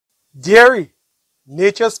Dairy,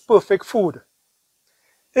 nature's perfect food.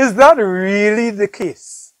 Is that really the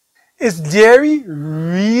case? Is dairy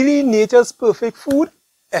really nature's perfect food,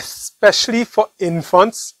 especially for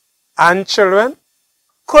infants and children?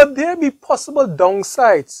 Could there be possible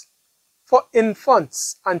downsides for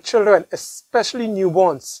infants and children, especially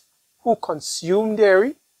newborns, who consume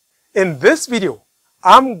dairy? In this video,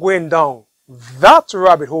 I'm going down that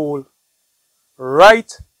rabbit hole right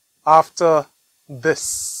after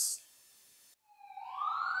this.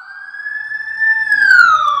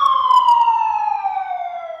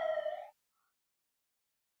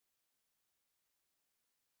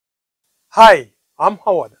 Hi, I'm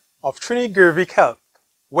Howard of Trinity Gervich Health,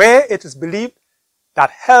 where it is believed that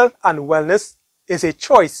health and wellness is a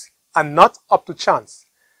choice and not up to chance.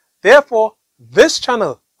 Therefore, this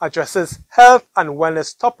channel addresses health and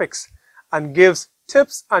wellness topics and gives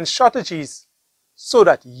tips and strategies so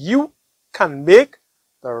that you can make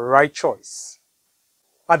the right choice.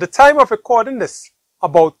 At the time of recording this,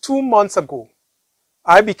 about 2 months ago,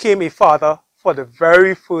 I became a father for the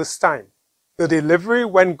very first time. The delivery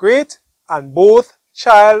went great and both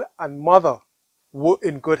child and mother were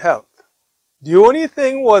in good health. The only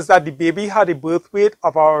thing was that the baby had a birth weight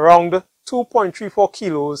of around 2.34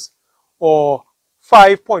 kilos or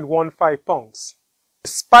 5.15 pounds.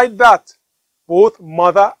 Despite that, both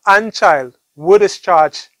mother and child were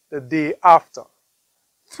discharged the day after.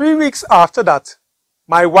 3 weeks after that,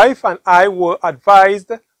 my wife and I were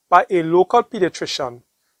advised by a local pediatrician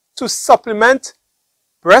to supplement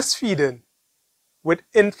breastfeeding with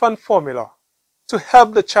infant formula to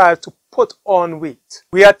help the child to put on weight.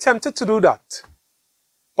 We attempted to do that,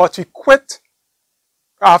 but we quit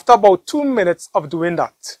after about 2 minutes of doing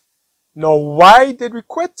that. Now, why did we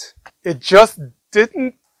quit? It just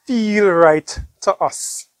didn't feel right to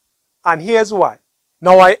us. And here's why.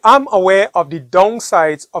 Now, I am aware of the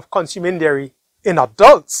downsides of consuming dairy in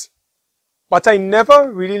adults, but I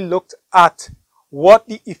never really looked at what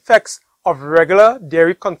the effects of regular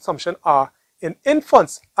dairy consumption are in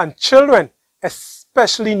infants and children,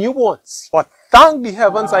 especially newborns. But thank the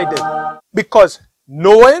heavens I did, because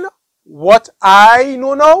knowing what I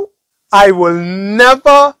know now, I will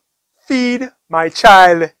never feed my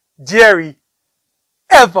child dairy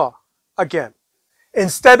ever again.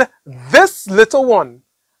 Instead, this little one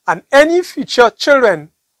and any future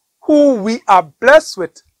children who we are blessed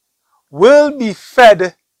with will be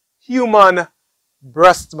fed human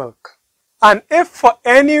breast milk. And if for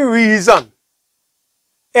any reason,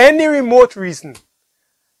 any remote reason,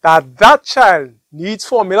 that child needs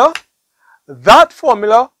formula, that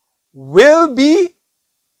formula will be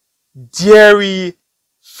dairy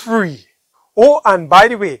free. Oh, and by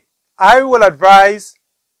the way, I will advise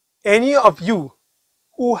any of you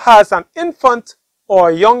who has an infant or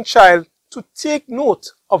a young child to take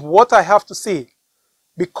note of what I have to say,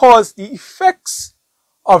 because the effects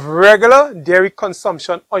of regular dairy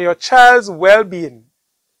consumption on your child's well-being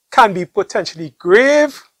can be potentially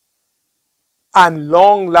grave and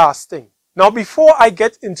long-lasting. Now, before I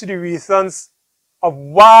get into the reasons of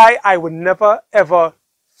why I would never ever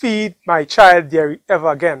feed my child dairy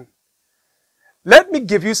ever again, let me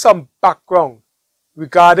give you some background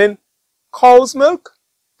regarding cow's milk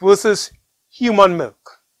versus human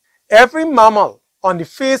milk. Every mammal on the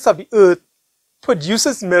face of the earth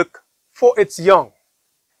produces milk for its young.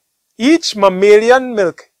 Each mammalian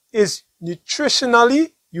milk is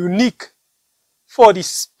nutritionally unique for the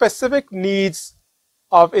specific needs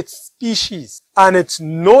of its species, and it's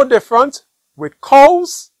no different with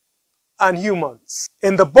cows and humans.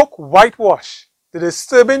 In the book Whitewash, The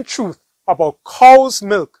Disturbing Truth About Cow's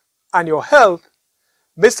Milk and Your Health,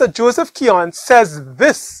 Mr. Joseph Keon says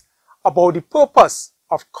this about the purpose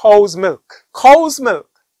of cow's milk. Cow's milk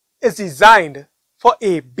is designed for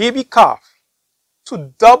a baby calf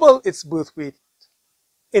to double its birth weight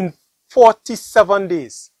in 47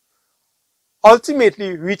 days,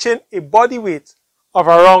 ultimately reaching a body weight of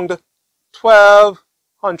around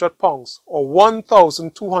 1,200 pounds or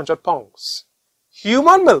 1,200 pounds.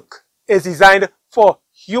 Human milk is designed for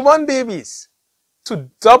human babies to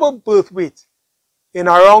double birth weight in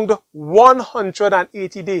around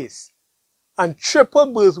 180 days and triple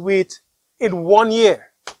birth weight in 1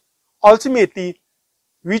 year, ultimately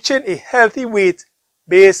reaching a healthy weight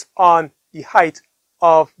based on the height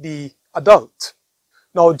of the adult.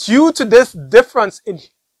 Now, due to this difference in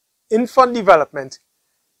infant development,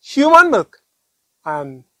 human milk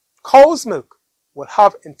and cow's milk will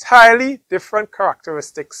have entirely different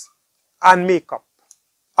characteristics and makeup.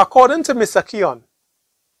 According to Mr. Keon,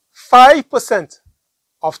 5%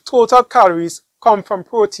 of total calories come from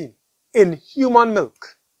protein in human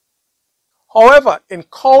milk. However, in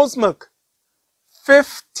cow's milk,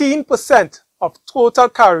 15% of total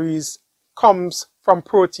calories comes from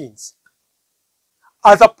proteins.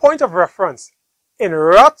 As a point of reference, in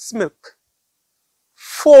rat's milk,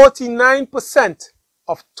 49%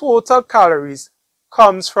 of total calories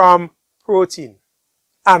comes from protein.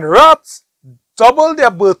 And rats double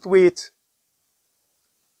their birth weight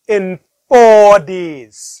in 4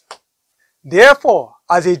 days. Therefore,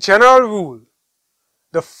 as a general rule,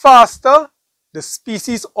 the faster the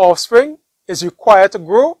species offspring is required to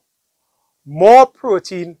grow, more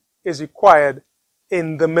protein is required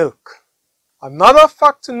in the milk. Another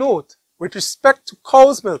fact to note with respect to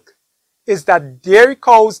cow's milk is that dairy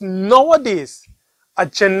cows nowadays are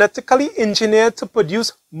genetically engineered to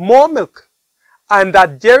produce more milk, and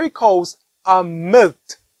that dairy cows are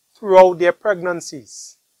milked throughout their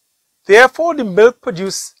pregnancies. Therefore, the milk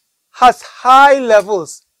produced has high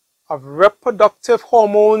levels of reproductive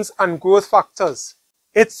hormones and growth factors.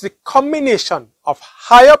 It's the combination of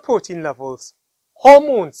higher protein levels,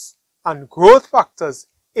 hormones, and growth factors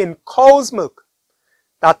in cow's milk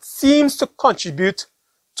that seems to contribute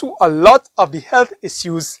to a lot of the health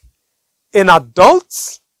issues in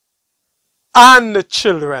adults and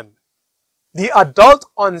children. The adult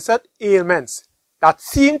onset ailments that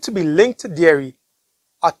seem to be linked to dairy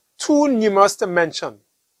are too numerous to mention,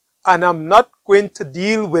 and I'm not going to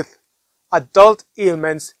deal with adult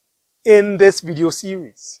ailments in this video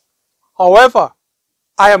series. However,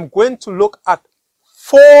 I am going to look at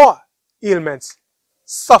 4 ailments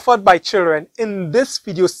suffered by children in this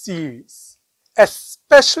video series,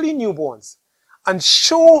 especially newborns, and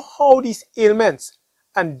show how these ailments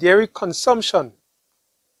and dairy consumption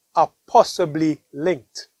are possibly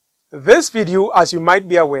linked. This video, as you might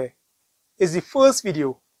be aware, is the first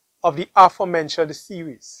video of the aforementioned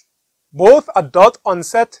series. Both adult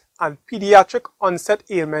onset and pediatric onset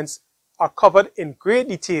ailments are covered in great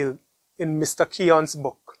detail in Mr. Keon's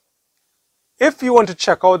book. If you want to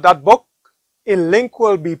check out that book, a link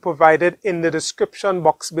will be provided in the description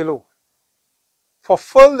box below. For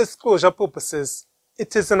full disclosure purposes,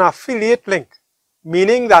 it is an affiliate link,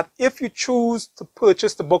 meaning that if you choose to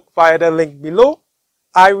purchase the book via the link below,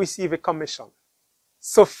 I receive a commission.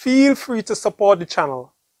 So feel free to support the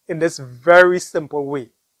channel in this very simple way.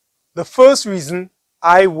 The first reason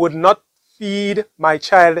I would not feed my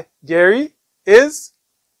child dairy is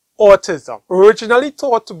autism. Originally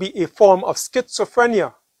thought to be a form of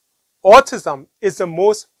schizophrenia, autism is the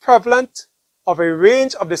most prevalent of a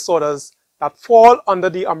range of disorders that fall under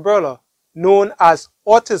the umbrella known as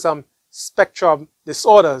autism spectrum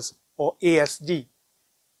disorders, or ASD.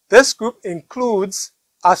 This group includes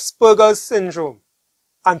Asperger's syndrome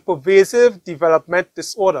and pervasive development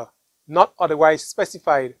disorder, not otherwise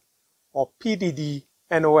specified, or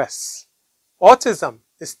PDD-NOS. Autism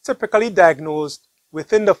is typically diagnosed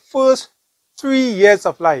within the first 3 years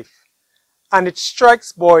of life, and it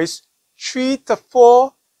strikes boys 3 to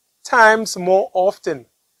 4 times more often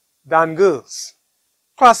than girls.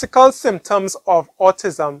 Classical symptoms of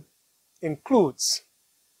autism includes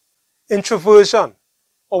introversion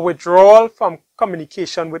or withdrawal from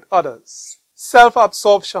communication with others,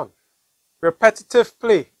 self-absorption, repetitive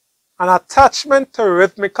play, an attachment to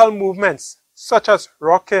rhythmical movements such as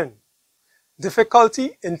rocking,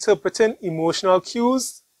 difficulty interpreting emotional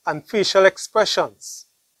cues and facial expressions,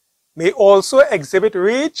 may also exhibit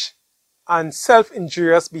rage and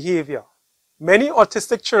self-injurious behavior. Many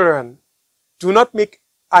autistic children do not make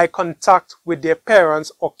eye contact with their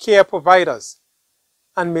parents or care providers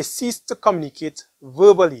and may cease to communicate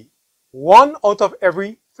verbally. 1 out of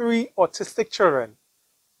every 3 autistic children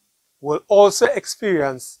will also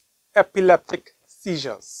experience epileptic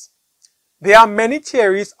seizures. There are many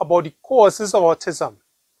theories about the causes of autism,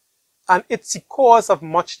 and it's the cause of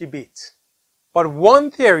much debate. But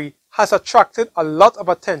one theory has attracted a lot of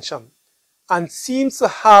attention and seems to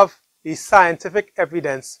have the scientific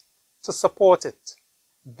evidence to support it.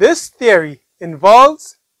 This theory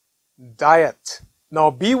involves diet.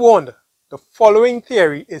 Now be warned, the following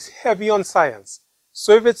theory is heavy on science,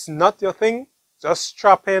 so if it's not your thing, just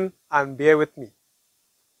strap in and bear with me.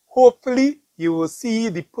 Hopefully, you will see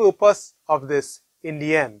the purpose of this in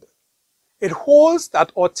the end. It holds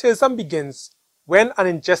that autism begins when an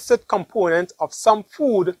ingested component of some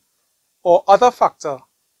food or other factor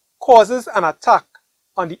causes an attack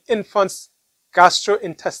on the infant's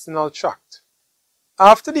gastrointestinal tract.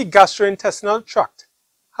 After the gastrointestinal tract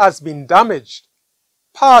has been damaged,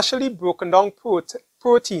 partially broken down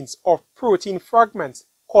proteins or protein fragments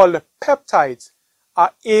called peptides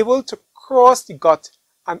are able to cross the gut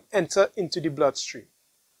and enter into the bloodstream.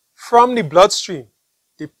 From the bloodstream,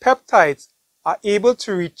 the peptides are able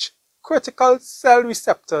to reach critical cell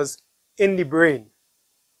receptors in the brain,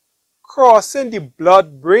 crossing the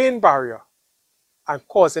blood-brain barrier and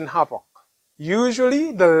causing havoc.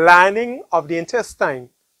 Usually, the lining of the intestine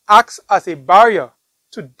acts as a barrier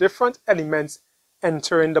to different elements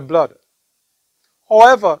entering the blood.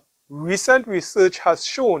 However, recent research has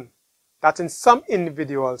shown that in some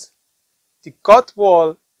individuals, the gut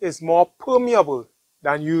wall is more permeable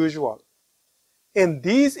than usual. In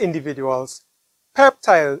these individuals,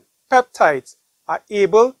 peptides are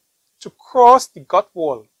able to cross the gut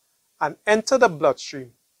wall and enter the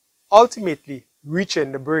bloodstream, ultimately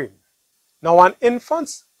reaching the brain. Now, an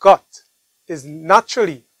infant's gut is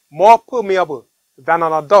naturally more permeable than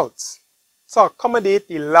an adult's to accommodate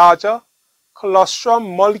the larger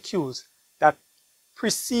colostrum molecules that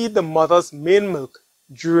precede the mother's main milk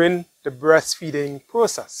during the breastfeeding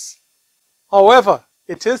process. However,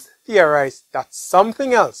 it is theorized that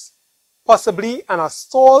something else, possibly an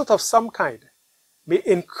assault of some kind, may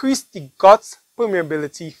increase the gut's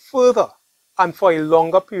permeability further and for a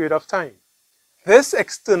longer period of time. This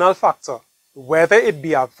external factor, whether it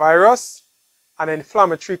be a virus, an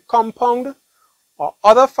inflammatory compound, or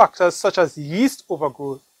other factors such as yeast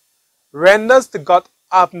overgrowth, renders the gut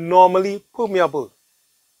abnormally permeable,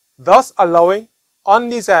 thus allowing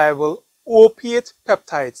undesirable opiate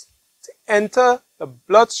peptides to enter the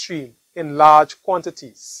bloodstream in large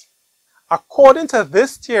quantities. According to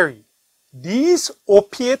this theory, these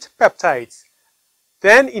opiate peptides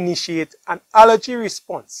then initiate an allergy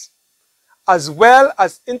response, as well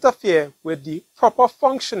as interfere with the proper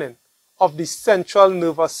functioning of the central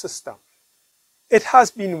nervous system. It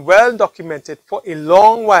has been well documented for a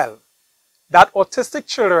long while that autistic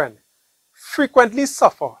children frequently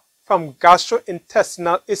suffer from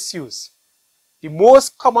gastrointestinal issues, the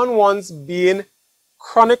most common ones being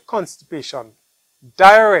chronic constipation,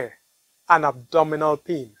 diarrhea, and abdominal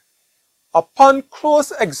pain. Upon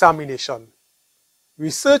close examination,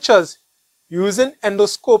 researchers using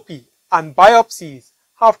endoscopy and biopsies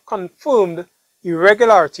have confirmed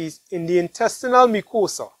irregularities in the intestinal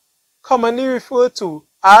mucosa, commonly referred to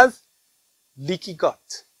as leaky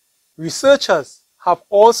gut. Researchers have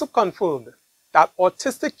also confirmed that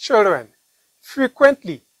autistic children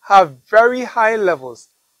frequently have very high levels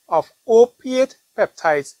of opiate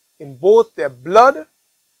peptides in both their blood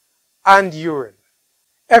and urine.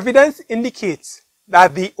 Evidence indicates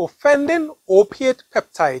that the offending opiate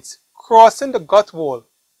peptides crossing the gut wall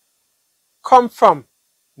come from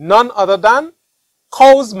none other than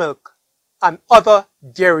cow's milk and other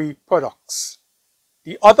dairy products.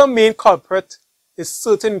 The other main culprit is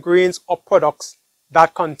certain grains or products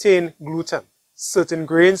that contain gluten, certain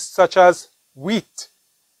grains such as wheat.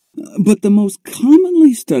 But the most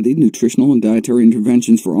commonly studied nutritional and dietary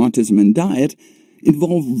interventions for autism and diet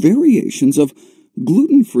involve variations of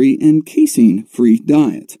gluten-free and casein-free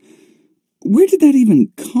diets. Where did that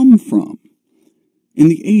even come from? In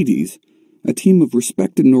the 80s, a team of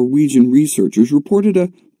respected Norwegian researchers reported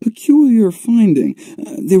a peculiar finding.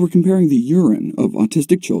 They were comparing the urine of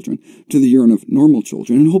autistic children to the urine of normal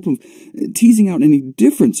children in hope of teasing out any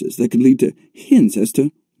differences that could lead to hints as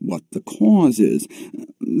to what the cause is.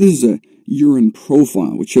 This is a urine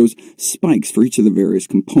profile which shows spikes for each of the various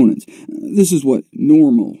components. This is what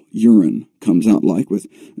normal urine comes out like, with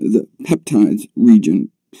the peptides region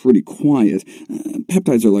pretty quiet.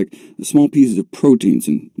 Peptides are like small pieces of proteins,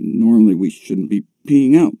 and normally we shouldn't be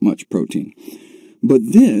peeing out much protein. But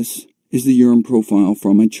this is the urine profile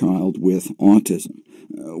from a child with autism,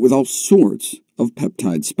 with all sorts of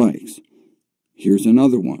peptide spikes. Here's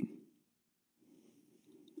another one.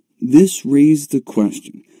 This raised the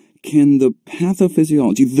question, can the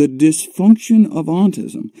pathophysiology, the dysfunction of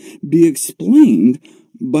autism, be explained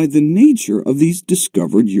by the nature of these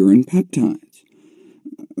discovered urine peptides?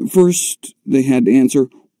 First, they had to answer,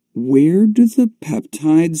 where do the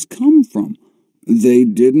peptides come from? They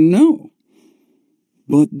didn't know.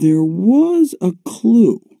 But there was a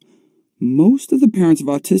clue. Most of the parents of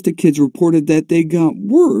autistic kids reported that they got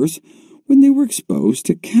worse when they were exposed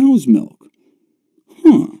to cow's milk.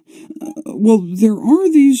 Well, there are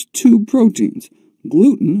these two proteins,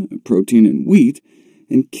 gluten, a protein in wheat,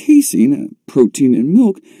 and casein, a protein in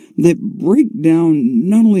milk, that break down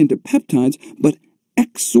not only into peptides, but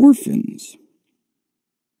exorphins.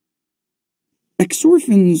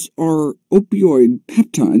 Exorphins are opioid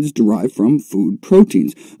peptides derived from food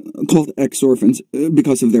proteins, called exorphins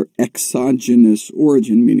because of their exogenous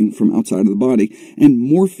origin, meaning from outside of the body, and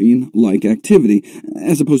morphine-like activity,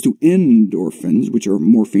 as opposed to endorphins, which are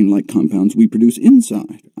morphine-like compounds we produce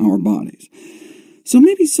inside our bodies. So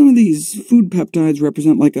maybe some of these food peptides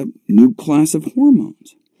represent like a new class of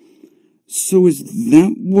hormones. So is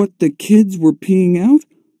that what the kids were peeing out?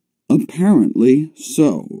 Apparently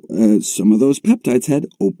so, as some of those peptides had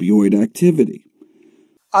opioid activity.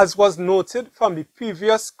 As was noted from the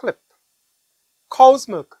previous clip, cow's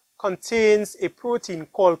milk contains a protein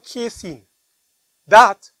called casein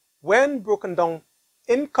that, when broken down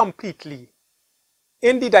incompletely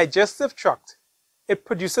in the digestive tract, it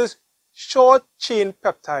produces short-chain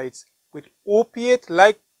peptides with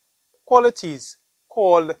opiate-like qualities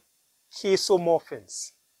called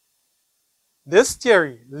casomorphins. This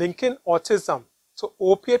theory linking autism to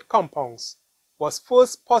opiate compounds was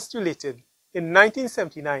first postulated in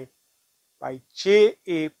 1979 by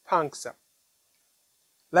J.A. Panksepp.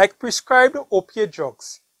 Like prescribed opiate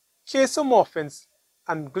drugs, casomorphins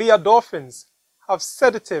and gliadorphins have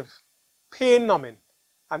sedative, pain-numbing,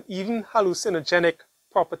 and even hallucinogenic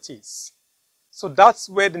properties. So that's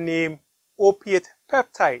where the name opiate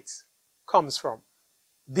peptides comes from.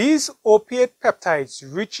 These opiate peptides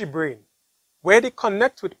reach the brain, where they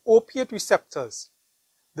connect with opiate receptors,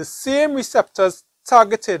 the same receptors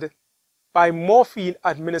targeted by morphine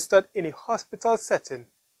administered in a hospital setting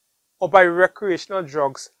or by recreational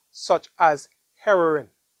drugs such as heroin.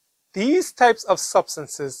 These types of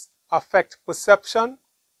substances affect perception,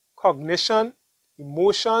 cognition,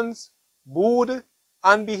 emotions, mood,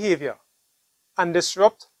 and behavior, and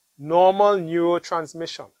disrupt normal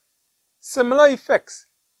neurotransmission. Similar effects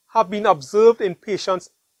have been observed in patients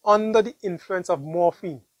under the influence of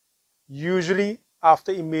morphine, usually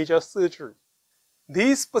after a major surgery.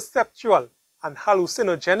 These perceptual and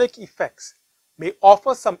hallucinogenic effects may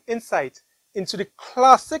offer some insight into the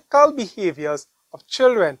classical behaviors of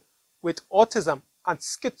children with autism and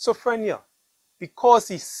schizophrenia, because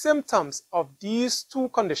the symptoms of these two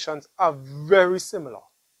conditions are very similar.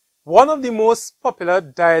 One of the most popular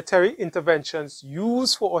dietary interventions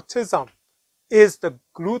used for autism is the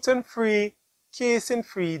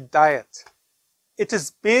gluten-free-casein-free diet. It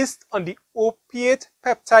is based on the opiate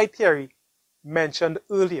peptide theory mentioned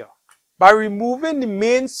earlier. By removing the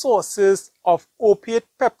main sources of opiate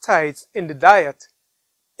peptides in the diet,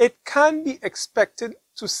 it can be expected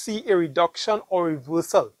to see a reduction or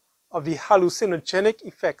reversal of the hallucinogenic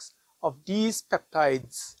effects of these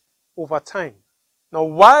peptides over time. Now,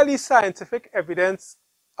 while the scientific evidence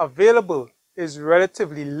available is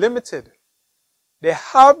relatively limited, there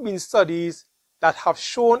have been studies that have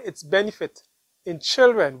shown its benefit in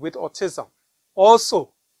children with autism.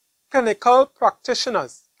 Also, clinical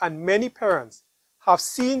practitioners and many parents have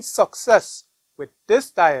seen success with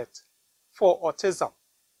this diet for autism.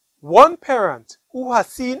 One parent who has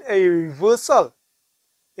seen a reversal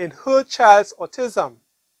in her child's autism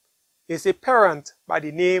is a parent by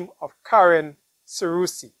the name of Karyn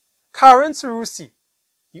Seroussi. Karyn Seroussi,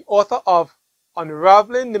 the author of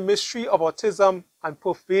Unraveling the Mystery of Autism and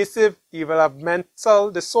Pervasive Developmental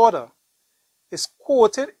Disorder, is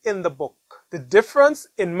quoted in the book. The difference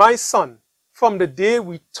in my son from the day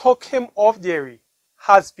we took him off dairy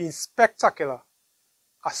has been spectacular,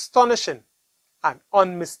 astonishing, and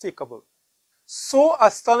unmistakable. So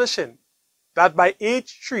astonishing that by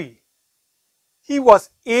age 3, he was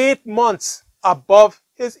 8 months above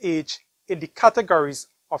his age in the categories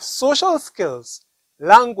of social skills,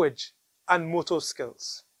 language, and motor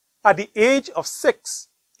skills. At the age of 6,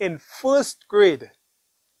 in 1st grade,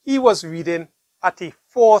 he was reading at a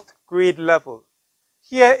 4th grade level.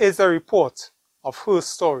 Here is a report of her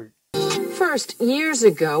story. First, years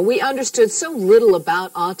ago, we understood so little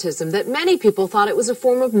about autism that many people thought it was a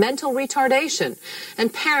form of mental retardation,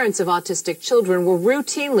 and parents of autistic children were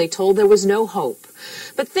routinely told there was no hope.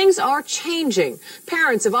 But things are changing.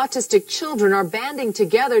 Parents of autistic children are banding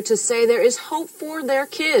together to say there is hope for their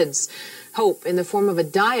kids. Hope in the form of a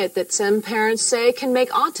diet that some parents say can make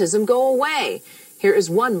autism go away. Here is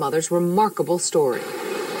one mother's remarkable story.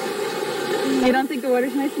 You don't think the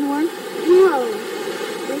water's nice and warm? No.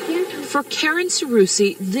 For Karyn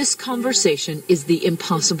Seroussi, this conversation is the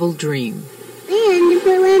impossible dream. And if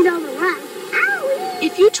I land on the rock, owie!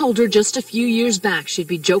 If you told her just a few years back she'd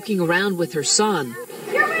be joking around with her son,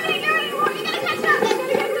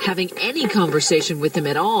 having any conversation with him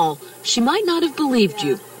at all, she might not have believed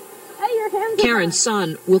you. Karyn's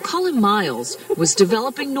son, we'll call him Miles, was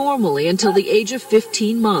developing normally until the age of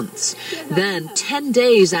 15 months. Then, 10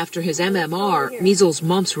 days after his MMR, measles,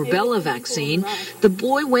 mumps, rubella vaccine, the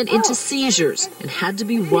boy went into seizures and had to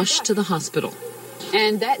be rushed to the hospital.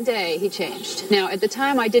 And that day, he changed. Now, at the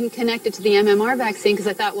time, I didn't connect it to the MMR vaccine because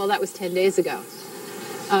I thought, well, that was 10 days ago.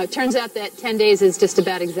 Turns out that 10 days is just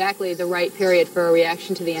about exactly the right period for a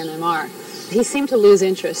reaction to the MMR. He seemed to lose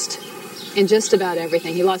interest in just about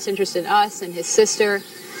everything. He lost interest in us and his sister.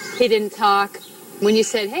 He didn't talk. When you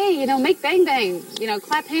said, hey, make bang bang,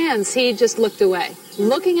 clap hands, he just looked away.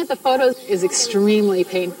 Looking at the photos is extremely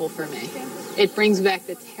painful for me. It brings back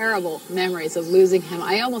the terrible memories of losing him.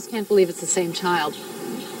 I almost can't believe it's the same child.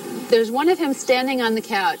 There's one of him standing on the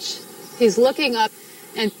couch. He's looking up,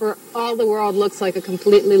 and for all the world looks like a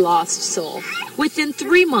completely lost soul. Within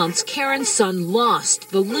 3 months, Karyn's son lost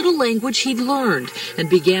the little language he'd learned and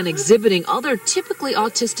began exhibiting other typically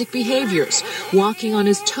autistic behaviors, walking on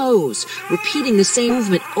his toes, repeating the same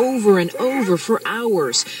movement over and over for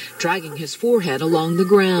hours, dragging his forehead along the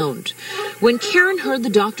ground. When Karyn heard the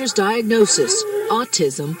doctor's diagnosis,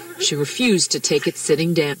 autism, she refused to take it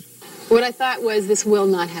sitting down. What I thought was, this will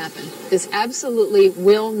not happen. This absolutely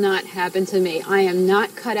will not happen to me. I am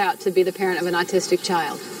not cut out to be the parent of an autistic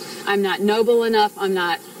child. I'm not noble enough.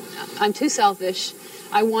 I'm too selfish.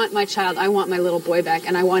 I want my child, I want my little boy back,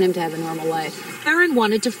 and I want him to have a normal life. Karyn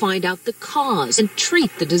wanted to find out the cause and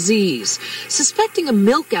treat the disease. Suspecting a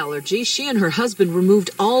milk allergy, she and her husband removed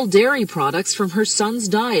all dairy products from her son's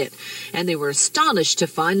diet, and they were astonished to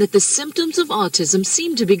find that the symptoms of autism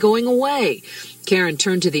seemed to be going away. Karyn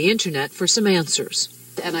turned to the internet for some answers.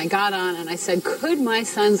 And I got on and I said, could my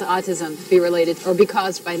son's autism be related or be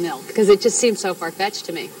caused by milk? Because it just seemed so far-fetched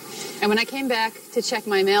to me. And when I came back to check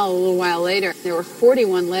my mail a little while later, there were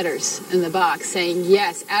 41 letters in the box saying,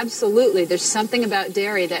 yes, absolutely, there's something about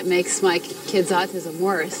dairy that makes my kid's autism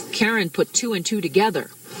worse. Karyn put 2 and 2 together.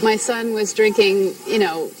 My son was drinking,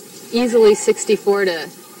 easily 64 to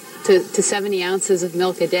 70 ounces of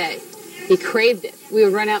milk a day. He craved it. We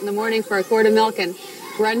would run out in the morning for a quart of milk and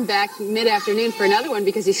run back mid-afternoon for another one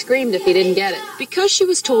because he screamed if he didn't get it. Because she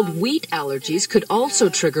was told wheat allergies could also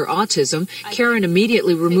trigger autism, Karyn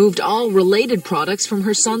immediately removed all related products from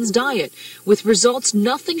her son's diet, with results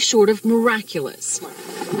nothing short of miraculous.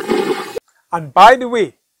 And by the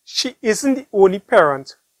way, she isn't the only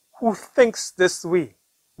parent who thinks this way.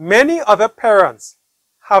 Many other parents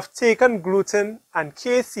have taken gluten and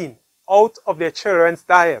casein out of their children's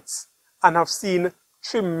diets and have seen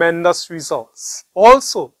tremendous results.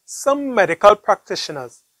 Also, some medical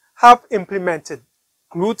practitioners have implemented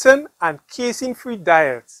gluten and casein-free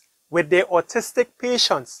diets with their autistic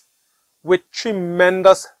patients with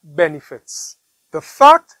tremendous benefits. The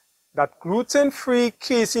fact that gluten-free,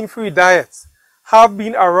 casein-free diets have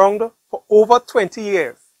been around for over 20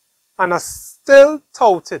 years and are still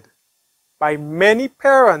touted by many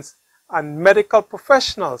parents and medical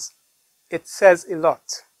professionals, it says a lot.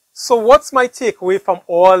 So what's my takeaway from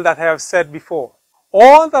all that I have said before?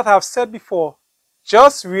 All that I have said before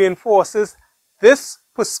just reinforces this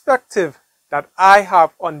perspective that I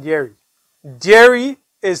have on dairy. Dairy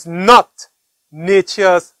is not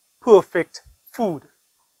nature's perfect food.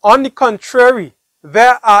 On the contrary,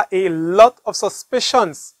 there are a lot of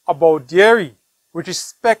suspicions about dairy with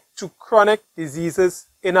respect to chronic diseases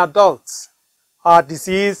in adults. Heart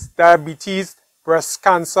disease, diabetes, breast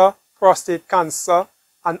cancer, prostate cancer,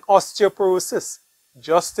 and osteoporosis,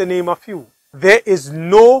 just to name a few. There is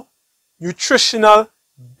no nutritional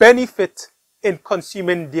benefit in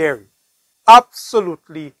consuming dairy.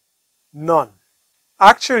 Absolutely none.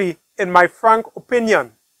 Actually, in my frank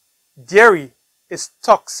opinion, dairy is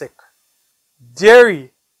toxic.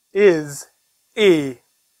 Dairy is a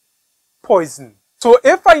poison. So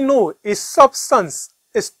if I know a substance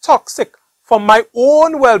is toxic for my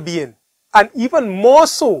own well-being, and even more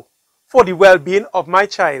so for the well-being of my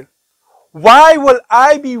child, why will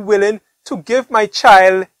I be willing to give my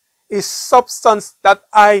child a substance that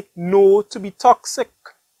I know to be toxic?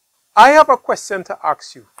 I have a question to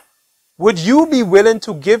ask you. Would you be willing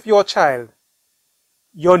to give your child,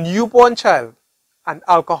 your newborn child, an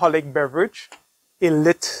alcoholic beverage, a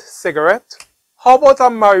lit cigarette? How about a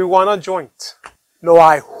marijuana joint? Now,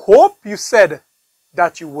 I hope you said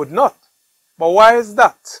that you would not. But why is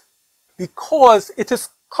that? Because it is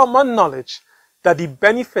common knowledge that the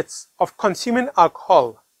benefits of consuming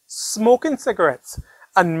alcohol, smoking cigarettes,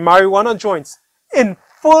 and marijuana joints in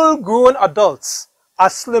full-grown adults are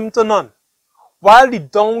slim to none, while the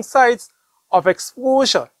downsides of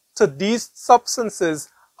exposure to these substances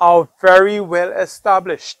are very well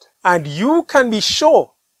established. And you can be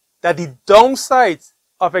sure that the downsides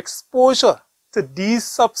of exposure to these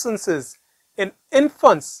substances in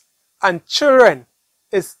infants and children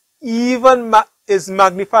is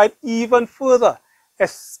magnified even further,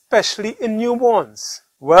 especially in newborns.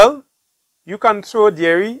 Well, you can throw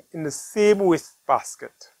dairy in the same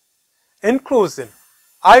wastebasket. In closing,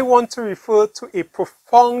 I want to refer to a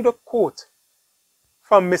profound quote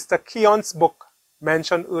from Mr. Keon's book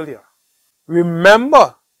mentioned earlier.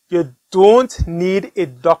 Remember, you don't need a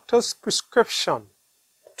doctor's prescription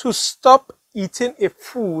to stop eating a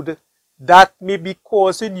food that may be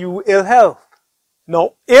causing you ill health.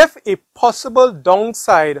 Now, if a possible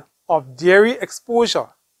downside of dairy exposure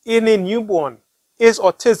in a newborn is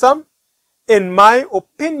autism, in my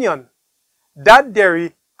opinion, that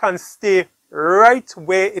dairy can stay right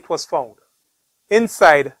where it was found,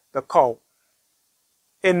 inside the cow.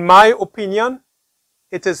 In my opinion,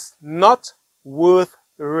 it is not worth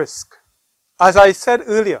the risk. As I said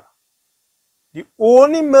earlier, the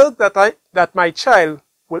only milk that my child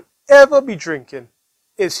will ever be drinking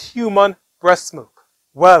is human breast milk.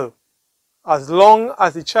 Well, as long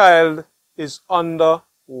as the child is under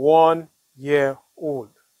 1 year old.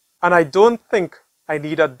 And I don't think I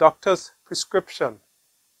need a doctor's prescription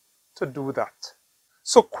to do that.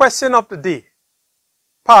 So, question of the day,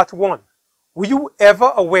 part 1. Were you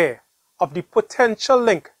ever aware of the potential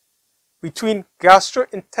link between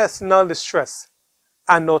gastrointestinal distress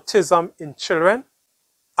and autism in children?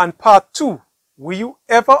 And part 2, were you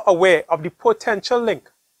ever aware of the potential link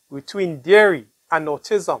between dairy and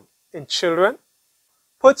autism in children?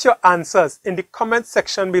 Put your answers in the comment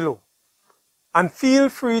section below and feel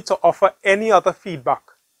free to offer any other feedback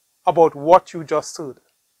about what you just heard.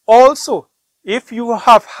 Also, if you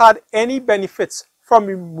have had any benefits from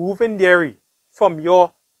removing dairy from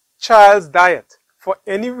your child's diet for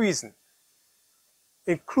any reason,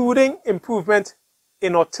 including improvement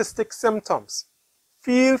in autistic symptoms,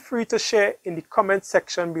 feel free to share in the comment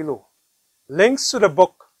section below. Links to the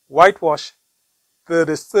book Whitewash: The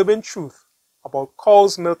Disturbing Truth About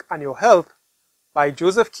Cow's Milk and Your Health by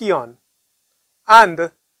Joseph Keon,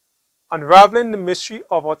 and Unraveling the Mystery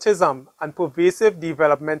of Autism and Pervasive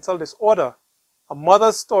Developmental Disorder, A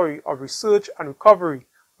Mother's Story of Research and Recovery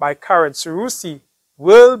by Karyn Seroussi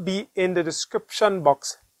will be in the description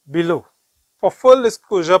box below. For full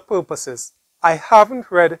disclosure purposes, I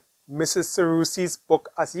haven't read Mrs. Seroussi's book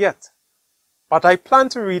as yet, but I plan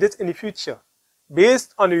to read it in the future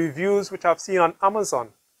based on the reviews which I've seen on Amazon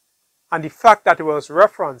and the fact that it was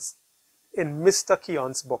referenced in Mr.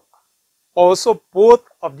 Keon's book. Also, both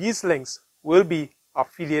of these links will be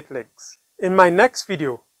affiliate links. In my next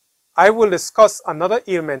video, I will discuss another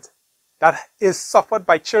ailment that is suffered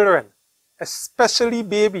by children, especially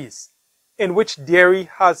babies, in which dairy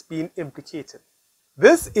has been implicated.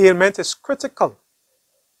 This ailment is critical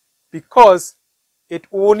because it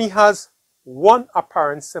only has one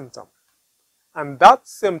apparent symptom, and that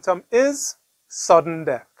symptom is sudden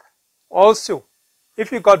death. Also,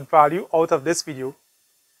 if you got value out of this video,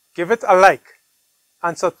 give it a like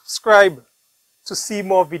and subscribe to see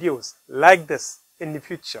more videos like this in the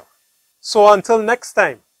future. So until next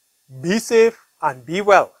time, be safe and be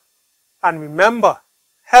well. And remember,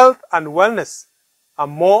 health and wellness are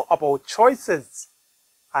more about choices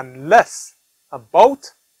and less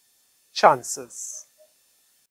about chances.